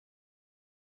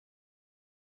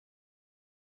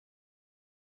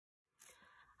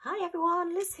Hi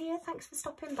everyone, Liz here, thanks for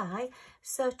stopping by.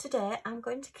 So today I'm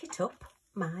going to kit up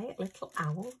my little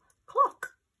owl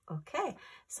clock. Okay,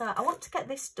 so I want to get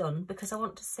this done because I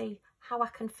want to see how I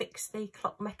can fix the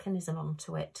clock mechanism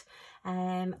onto it.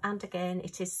 And again,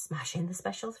 it is smashing the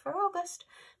specials for August.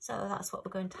 So that's what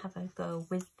we're going to have a go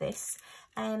with this.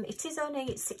 It is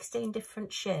only 16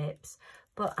 different shapes,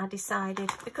 but I decided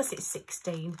because it's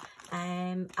 16,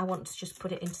 I want to just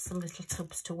put it into some little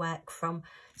tubs to work from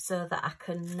so that I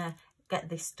can get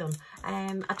this done.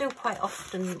 I do quite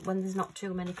often, when there's not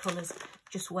too many colours,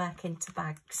 just work into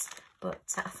bags. But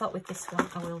I thought with this one,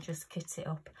 I will just kit it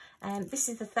up. This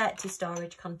is the 30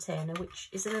 storage container, which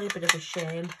is a little bit of a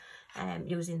shame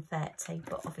using 30,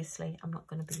 but obviously I'm not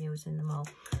going to be using them all.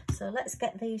 So let's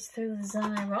get these through the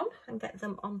Xyron and get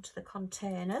them onto the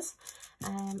containers.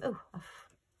 Oh, I've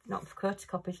not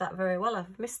photocopied that very well.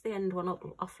 I've missed the end one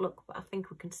off look, but I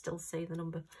think we can still see the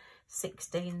number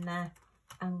 16 there.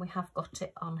 And we have got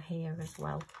it on here as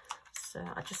well. So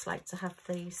I just like to have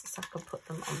these so I can put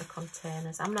them on the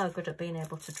containers. I'm no good at being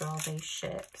able to draw these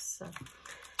shapes. So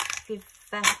if you've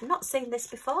not seen this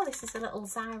before, this is a little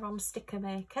Xyron sticker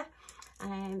maker.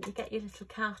 You get your little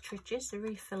cartridges, they're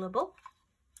refillable.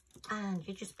 And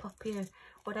you just pop your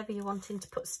whatever you're wanting to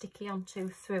put sticky onto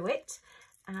through it.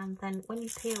 And then when you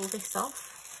peel this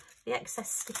off, the excess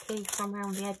sticky from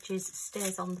around the edges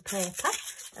stays on the paper.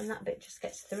 And that bit just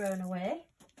gets thrown away.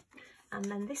 And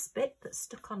then this bit that's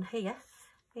stuck on here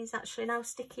is actually now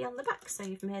sticky on the back. So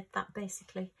you've made that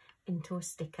basically into a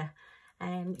sticker.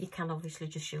 You can obviously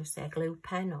just use, say, a glue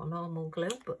pen or normal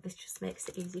glue, but this just makes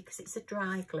it easy because it's a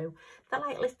dry glue. They're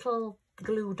like little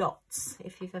glue dots,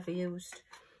 if you've ever used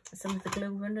some of the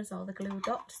glue runners or the glue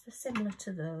dots. They're similar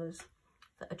to those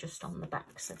that are just on the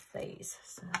backs of these.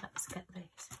 So let's get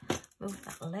these. Move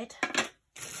that lid.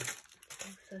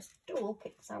 Move those dual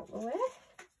kits out the way.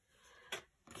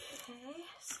 Okay,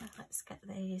 so let's get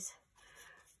these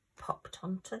popped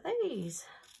onto these.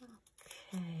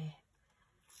 Okay,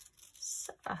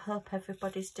 so I hope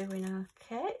everybody's doing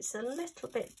okay. It's a little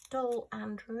bit dull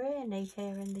and rainy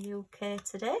here in the UK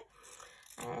today.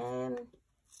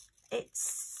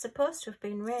 It's supposed to have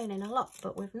been raining a lot,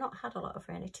 but we've not had a lot of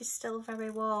rain. It is still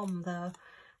very warm though,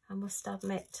 I must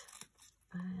admit.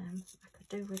 I could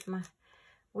do with my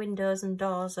windows and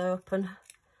doors open.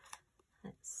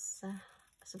 It's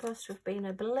supposed to have been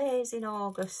a blazing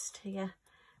August here,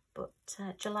 but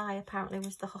July apparently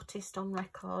was the hottest on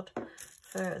record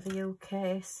for the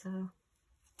UK, so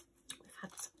we've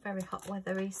had some very hot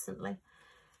weather recently.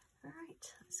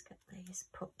 Right, let's get these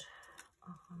put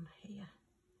on here.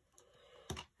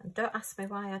 And don't ask me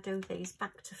why I do these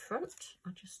back to front,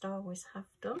 I just always have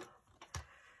done.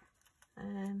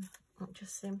 It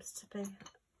just seems to be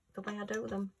the way I do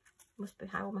them. Must be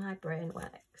how my brain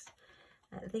works.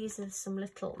 These are some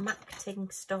little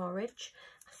MacTing storage.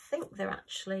 I think they're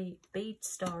actually bead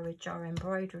storage or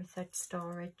embroidery thread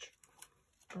storage,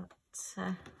 but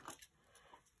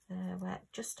they work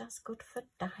just as good for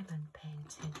diamond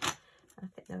painting. I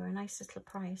think they were a nice little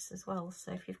price as well.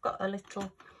 So if you've got a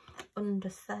little under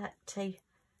 30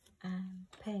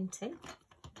 painting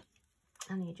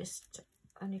and you just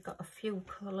only got a few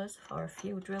colours or a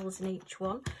few drills in each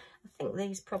one, I think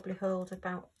these probably hold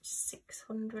about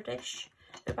 600-ish.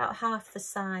 They're about half the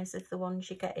size of the ones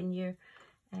you get in your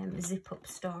zip-up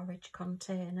storage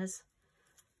containers.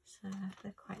 So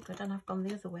they're quite good. And I've gone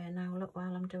the other way now, look,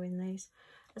 while I'm doing these.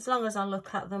 As long as I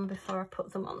look at them before I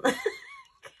put them on the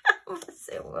canvas,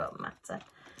 it won't matter.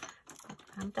 But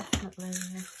I'm definitely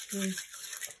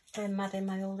mad in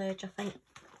my old age, I think.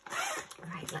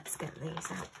 Right, let's get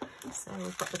these out. So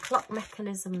we've got the clock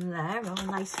mechanism there, all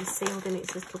nicely sealed in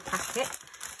its little packet,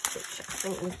 which I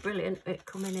think was brilliant, it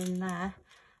coming in there.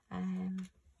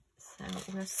 So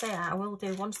we'll say I will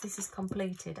do, once this is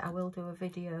completed, I will do a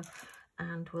video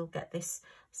and we'll get this.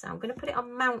 So I'm going to put it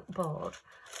on mount board,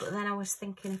 but then I was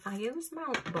thinking if I use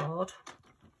mount board,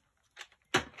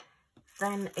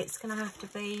 then it's going to have to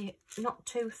be not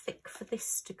too thick for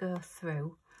this to go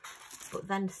through, but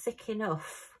then thick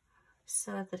enough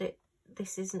so that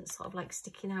this isn't sort of like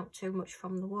sticking out too much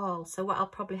from the wall. So what I'll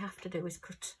probably have to do is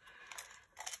cut,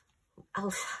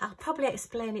 I'll probably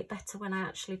explain it better when I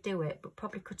actually do it, but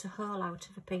probably cut a hole out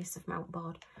of a piece of mount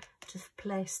board to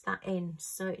place that in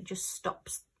so it just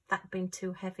stops that being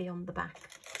too heavy on the back.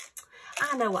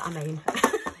 I know what I mean.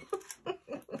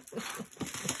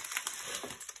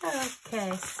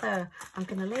 Okay, so I'm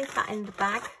going to leave that in the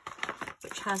bag,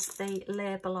 which has the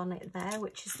label on it there,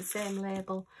 which is the same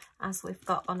label as we've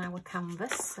got on our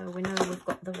canvas, so we know we've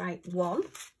got the right one.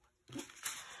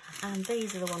 And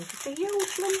these are the ones with the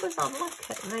huge numbers on. Look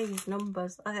at these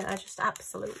numbers. I think they're just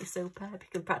absolutely superb. You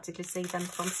can practically see them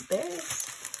from space.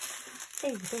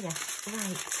 Oh dear.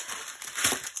 Right.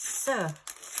 So,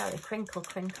 sorry, crinkle,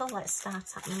 crinkle. Let's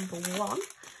start at number 1.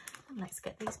 And let's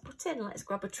get these put in. Let's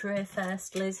grab a tray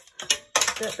first, Liz.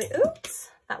 Oops.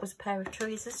 That was a pair of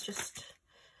tweezers just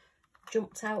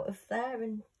jumped out of there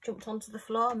and jumped onto the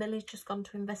floor. Millie's just gone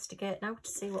to investigate now to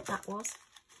see what that was.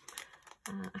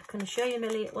 I can assure you,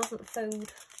 Millie, it wasn't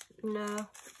food. No,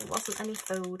 it wasn't any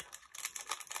food.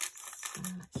 So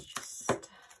let's just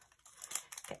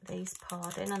get these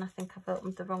poured in. And I think I've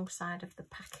opened the wrong side of the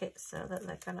packet so that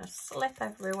they're going to slip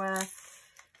everywhere.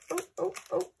 Oh, oh,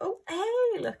 oh, oh.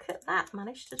 Hey, look at that.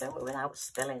 Managed to do it without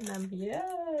spilling them.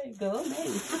 Yay, go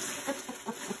me.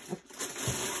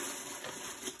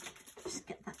 Just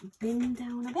get that bin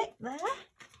down a bit there.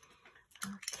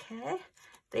 Okay.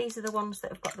 These are the ones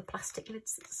that have got the plastic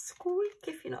lids that squeak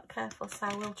if you're not careful, so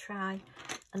I will try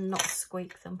and not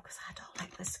squeak them because I don't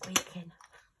like the squeaking.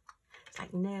 It's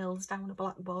like nails down a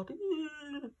blackboard.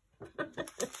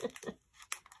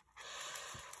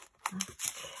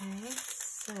 Okay,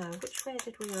 so which way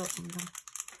did we open them?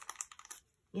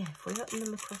 Yeah, if we open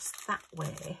them across that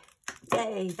way,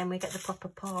 yay, then we get the proper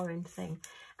pouring thing.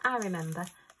 I remember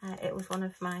it was one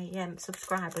of my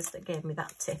subscribers that gave me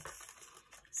that tip.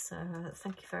 So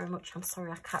thank you very much. I'm sorry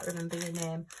I can't remember your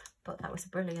name, but that was a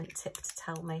brilliant tip to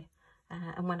tell me.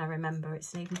 And when I remember,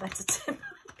 it's an even better tip.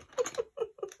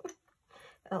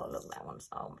 Oh, look, that one's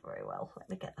not on very well. Let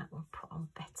me get that one put on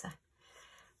better.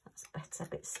 That's better, a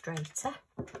bit straighter.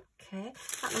 Okay,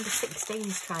 that number 16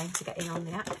 is trying to get in on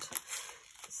the act.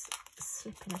 It's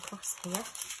slipping across here.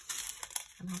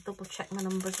 And I'll double check my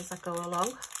numbers as I go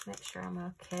along. Make sure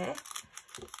I'm okay.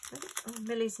 Oh,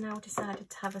 Millie's now decided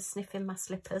to have a sniff in my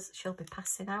slippers. She'll be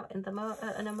passing out in a moment.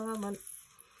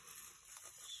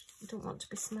 I don't want to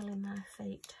be smelling their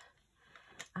feet.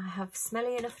 I have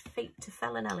smelly enough feet to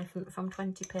fell an elephant from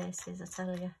 20 paces, I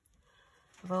tell you.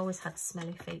 I've always had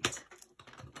smelly feet.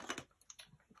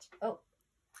 Oh,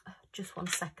 just 1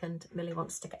 second. Millie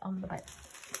wants to get on the bed.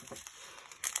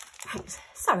 Right,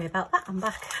 sorry about that, I'm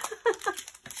back.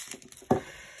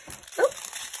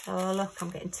 Oh, look,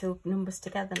 I'm getting 2 numbers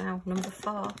together now. Number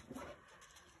 4.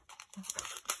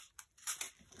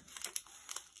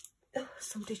 Oh,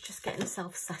 somebody's just getting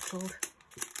herself settled.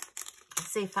 I'll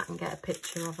see if I can get a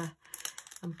picture of her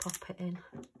and pop it in.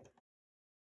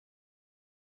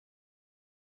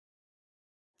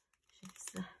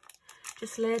 She's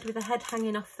just laid with her head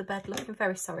hanging off the bed, looking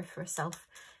very sorry for herself.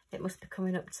 It must be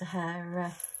coming up to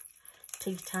her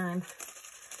tea time.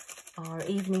 Or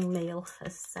evening meal,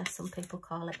 as some people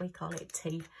call it. We call it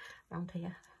tea around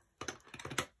here.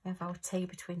 We have our tea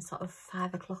between sort of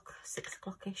 5 o'clock, 6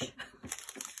 o'clock-ish.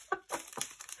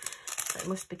 So it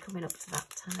must be coming up to that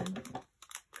time.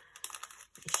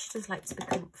 She does like to be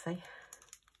comfy.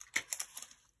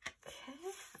 Okay,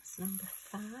 that's number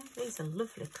 5. These are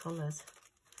lovely colours.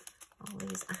 All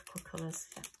these aqua colours.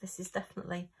 Yeah, this is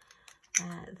definitely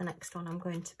the next one I'm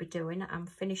going to be doing. I'm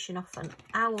finishing off an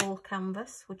owl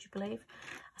canvas, would you believe?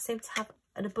 I seem to have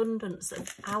an abundance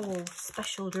of owl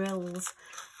special drills,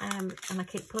 and I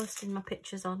keep posting my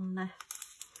pictures on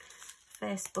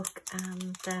Facebook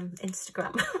and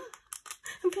Instagram.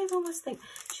 And people must think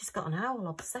she's got an owl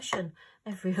obsession.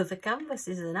 Every other canvas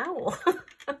is an owl.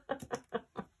 I've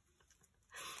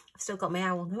still got my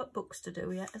owl notebooks to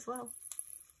do yet as well.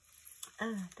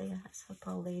 Oh dear, let's hope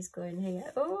all these go in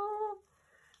here. Oh,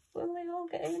 will they all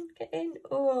get in? Get in.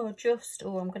 Oh, just.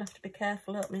 Oh, I'm going to have to be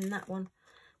careful opening that one.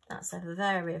 That's a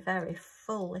very, very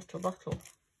full little bottle.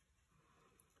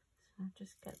 So I'll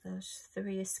just get those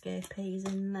 3 escapees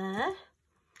in there.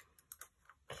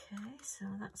 Okay, so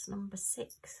that's number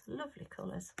 6. Lovely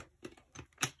colours.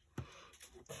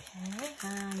 Okay,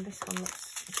 and this one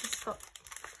looks, it's just got,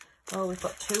 oh, we've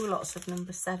got 2 lots of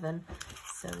number 7.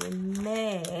 So we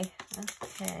may,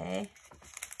 okay.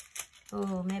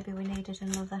 Oh, maybe we needed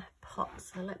another pot.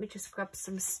 So let me just grab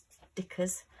some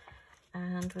stickers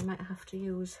and we might have to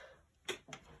use a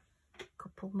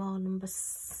couple more number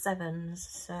 7s.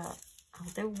 So I'll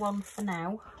do one for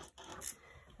now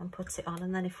and put it on,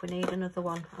 and then if we need another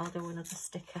one, I'll do another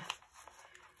sticker.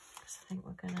 Because I think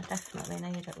we're going to definitely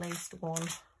need at least one.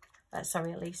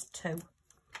 Sorry, at least 2.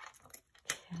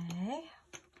 Okay.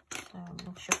 So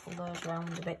we'll shuffle those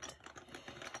around a bit.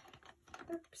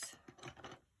 Oops.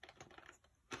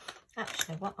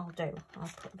 Actually, what I'll do,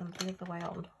 I'll put them the other way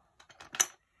on.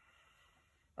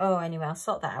 Oh, anyway, I'll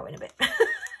sort that out in a bit.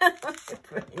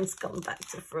 Everything's gone back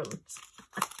to front.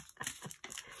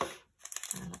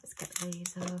 Let's get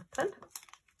these open.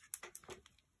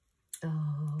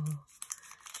 Oh,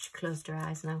 closed her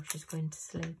eyes now, she's going to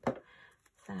sleep.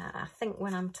 I think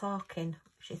when I'm talking,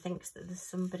 she thinks that there's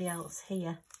somebody else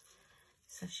here.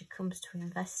 So she comes to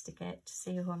investigate to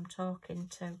see who I'm talking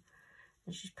to.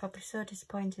 And she's probably so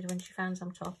disappointed when she finds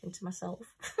I'm talking to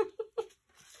myself.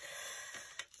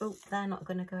 Oh, they're not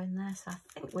going to go in there. So I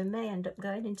think we may end up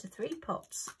going into 3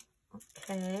 pots.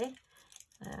 Okay.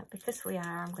 Because we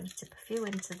are, I'm going to tip a few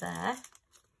into there.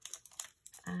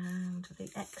 And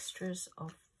the extras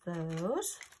of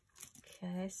those.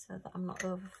 Okay, so that I'm not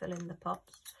overfilling the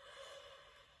pots.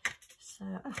 So,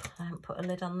 oh, I haven't put a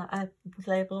lid on that, a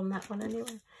label on that one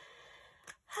anyway.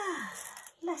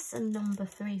 Lesson number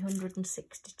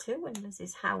 362 in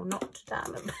Lizzie's How Not to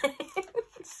Diamond Paint.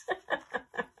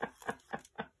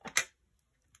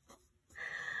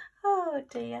 Oh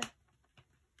dear.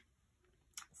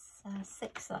 So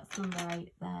 6, that's number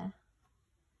 8 there.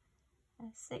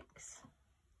 6,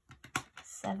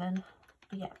 7.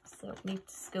 Yep, so we need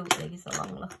to scoot these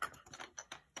along, look.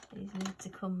 These need to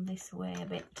come this way a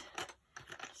bit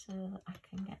so that I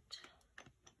can get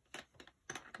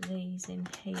these in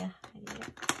here.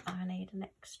 Yep, I need an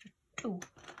extra 2.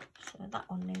 So that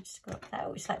one needs to go up there.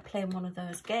 Oh, it's like playing one of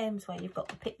those games where you've got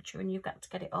the picture and you've got to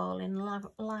get it all in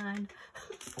line.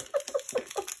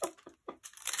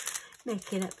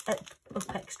 Making up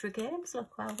extra games,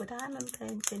 look, while we're diamond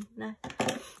painting.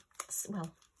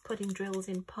 Well, putting drills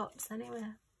in pots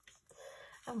anyway.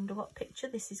 I wonder what picture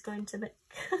this is going to make.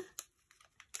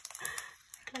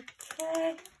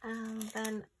 Okay, and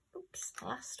then, oops,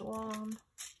 last one.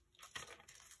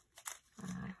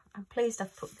 I'm pleased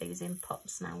I've put these in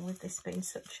pots now, with this being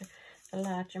such a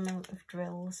large amount of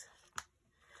drills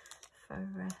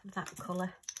for that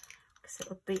colour, because it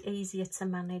would be easier to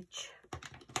manage.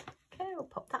 Okay, we'll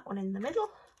pop that one in the middle,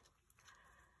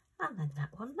 and then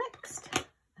that one next.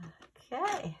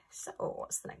 Okay, so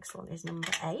what's the next one? Is number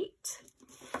 8.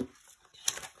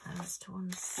 Just put those to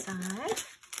one side.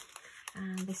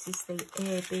 And this is the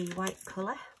AB white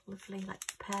colour. Lovely, like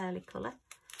pearly colour.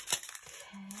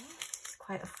 Okay, this is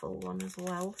quite a full one as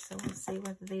well. So we'll see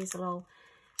whether these will all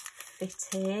fit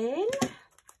in.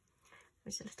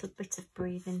 There's a little bit of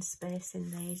breathing space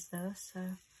in these though,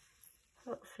 so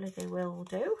hopefully they will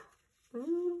do.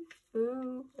 Ooh,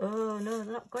 ooh. Oh no,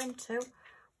 they're not going to.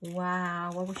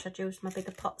 Wow, I wish I'd used my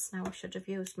bigger pots now. I should have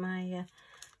used my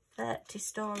 30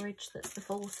 storage, that's the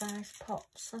full size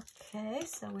pots. Okay,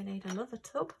 so we need another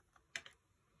tub.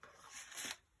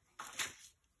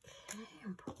 Okay,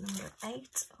 and put number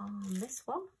 8 on this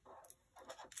one.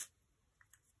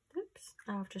 Oops,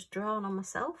 now I've just drawn on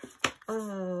myself.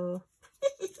 Oh.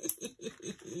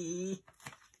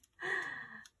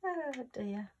 Oh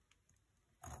dear.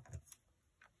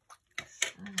 So,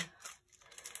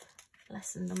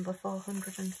 lesson number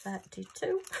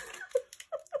 432.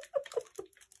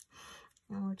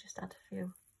 And we'll just add a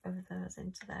few of those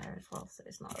into there as well, so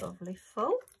it's not overly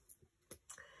full.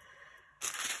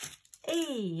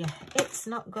 Hey, it's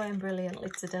not going brilliantly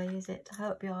today, is it? I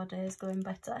hope your day is going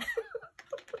better.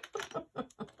 So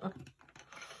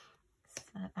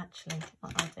actually,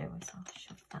 what I'll do is I'll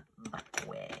shove that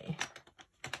way.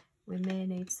 We may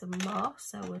need some more,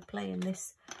 so we're playing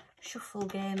this shuffle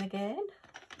game again.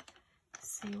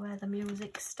 See where the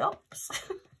music stops.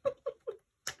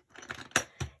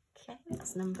 Okay,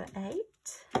 that's number 8.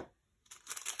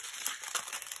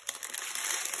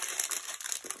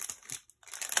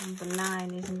 Number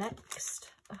 9 is next.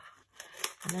 Oh,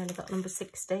 I nearly got number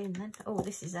 16 then. Oh,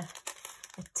 this is a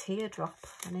teardrop,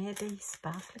 an AB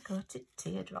sparkly coated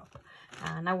teardrop.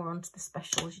 Now we're on to the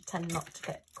specials. You tend not to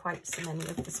get quite so many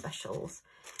of the specials,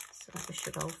 so they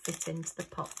should all fit into the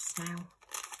pots now.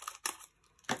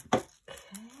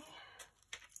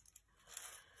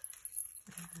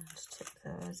 Stick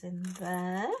those in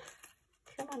there.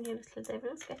 Come on, you little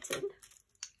devils, get in.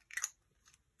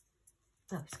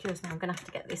 Oh, excuse me, I'm going to have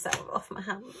to get this out off my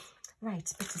hands. Right,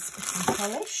 a bit of spit and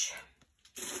polish.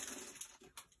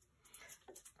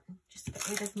 Just get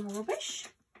rid of my rubbish.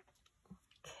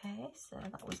 Okay, so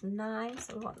that was 9,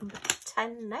 so we want number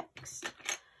 10 next.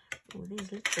 Oh,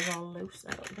 these lids are all loose.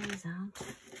 No, these aren't.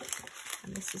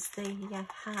 And this is the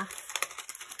half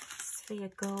sphere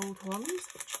gold ones,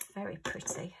 which are very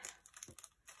pretty.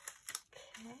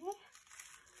 Okay,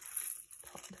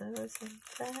 pop those in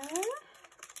there.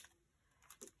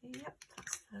 Yep,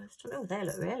 that's those two. Oh, they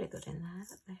look really good in there,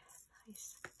 don't they?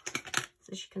 Nice.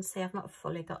 So as you can see, I've not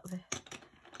fully got the bit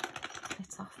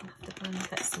off. I'll have to go and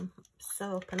get some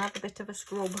soap and have a bit of a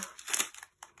scrub.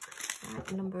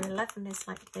 Right, number 11 is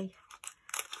like the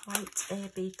white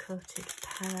AB coated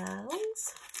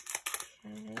pearls.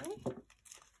 Okay.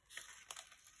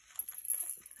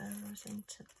 Get those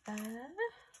into there.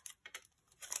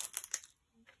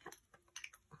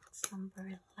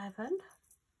 number 11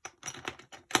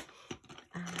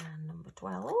 and number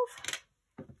 12.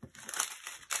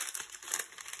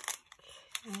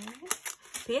 Okay.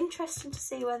 Be interesting to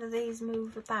see whether these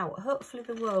move about. Hopefully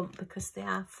they won't, because they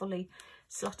are fully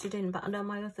slotted in, but I know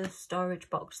my other storage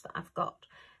box that I've got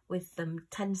with them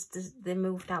they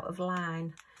moved out of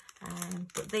line,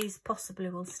 but these possibly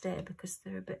will stay because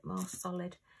they're a bit more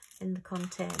solid in the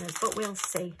containers, but we'll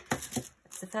see.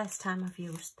 It's the first time I've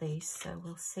used these, so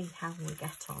we'll see how we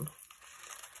get on.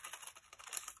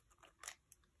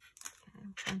 Okay,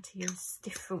 I'm trying to use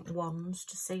different ones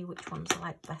to see which ones I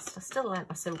like best. I still like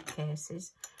my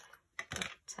suitcases,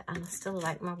 and I still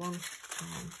like my one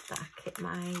that I kit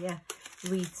my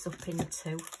wreaths up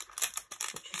into,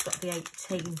 which has got the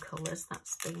 18 colours.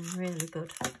 That's been really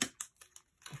good.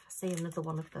 If I see another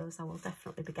one of those, I will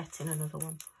definitely be getting another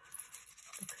one,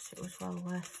 because it was well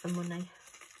worth the money.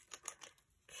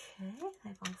 Okay,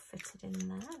 they've all fitted in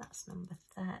there. That's number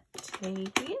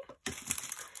 13.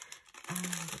 And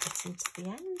we're getting to the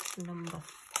end, number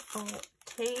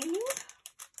 14.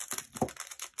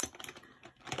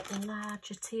 The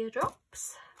larger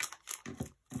teardrops. Okay,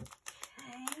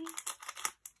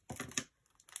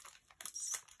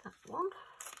 that's that one.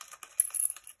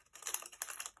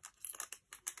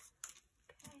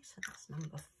 Okay, so that's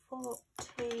number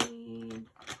 14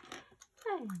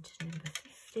 and number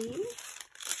 15.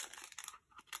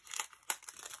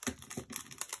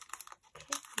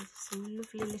 Okay, there's some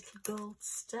lovely little gold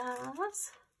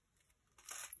stars.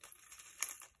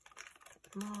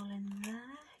 Put them all in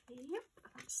there. Yep,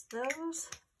 that's those.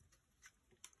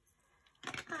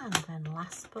 And then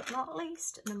last but not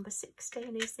least, number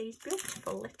 16 is these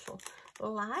beautiful little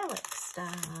lilac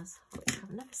stars, which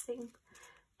I've never seen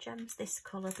gems this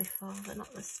colour before. They're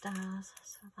not the stars,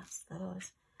 so that's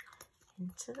those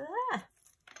into there.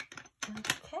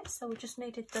 Okay, so we just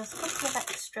needed those couple of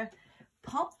extra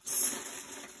pots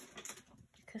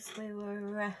because we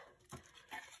were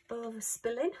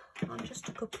overspilling on just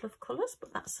a couple of colours,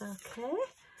 but that's okay.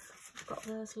 I've got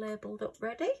those labelled up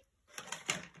ready,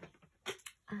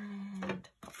 and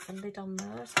pop the lid on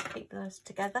those to keep those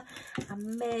together. I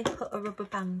may put a rubber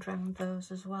band around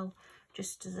those as well,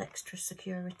 just as extra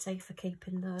security for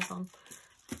keeping those on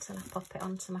until I pop it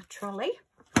onto my trolley.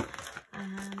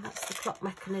 And that's the clock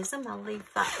mechanism. I'll leave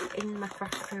that in my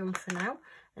craft room for now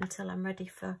until I'm ready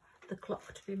for the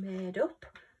clock to be made up.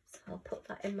 So I'll put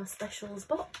that in my specials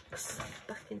box,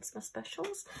 back into my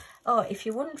specials. Oh, if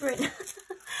you're wondering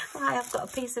why I've got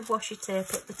a piece of washi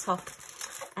tape at the top,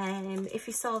 if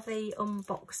you saw the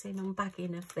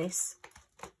unbagging of this,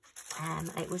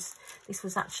 this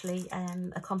was actually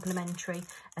a complimentary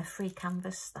free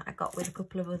canvas that I got with a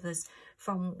couple of others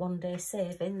from One Day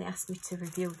Saving. They asked me to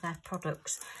review their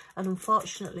products, and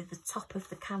unfortunately the top of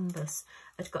the canvas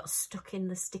had got stuck in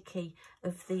the sticky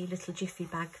of the little jiffy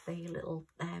bag, the little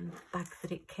bag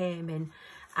that it came in,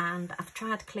 and I've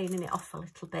tried cleaning it off a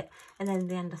little bit, and then in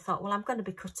the end I thought, well, I'm going to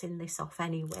be cutting this off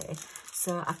anyway,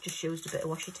 so I've just used a bit of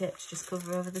washi tape to just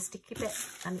cover over the sticky bit,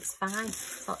 and it's fine.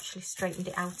 It's actually straightened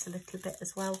it out a little bit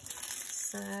as well.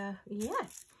 So yeah,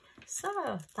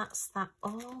 so that's that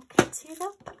all kitted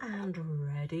up and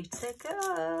ready to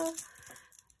go.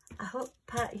 I hope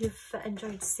you've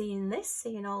enjoyed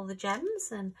seeing all the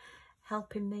gems and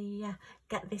helping me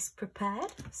get this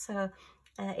prepared. So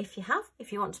if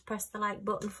you want to press the like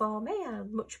button for me, I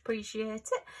much appreciate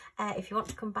it. If you want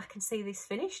to come back and see this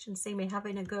finished and see me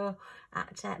having a go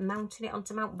at mounting it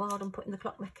onto mount board and putting the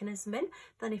clock mechanism in,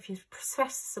 then if you press the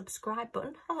subscribe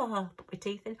button, put my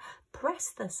teeth in,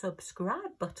 press the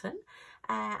subscribe button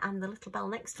and the little bell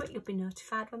next to it, you'll be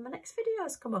notified when my next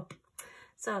videos come up.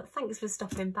 So thanks for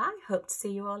stopping by. Hope to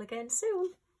see you all again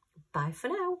soon. Bye for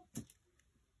now.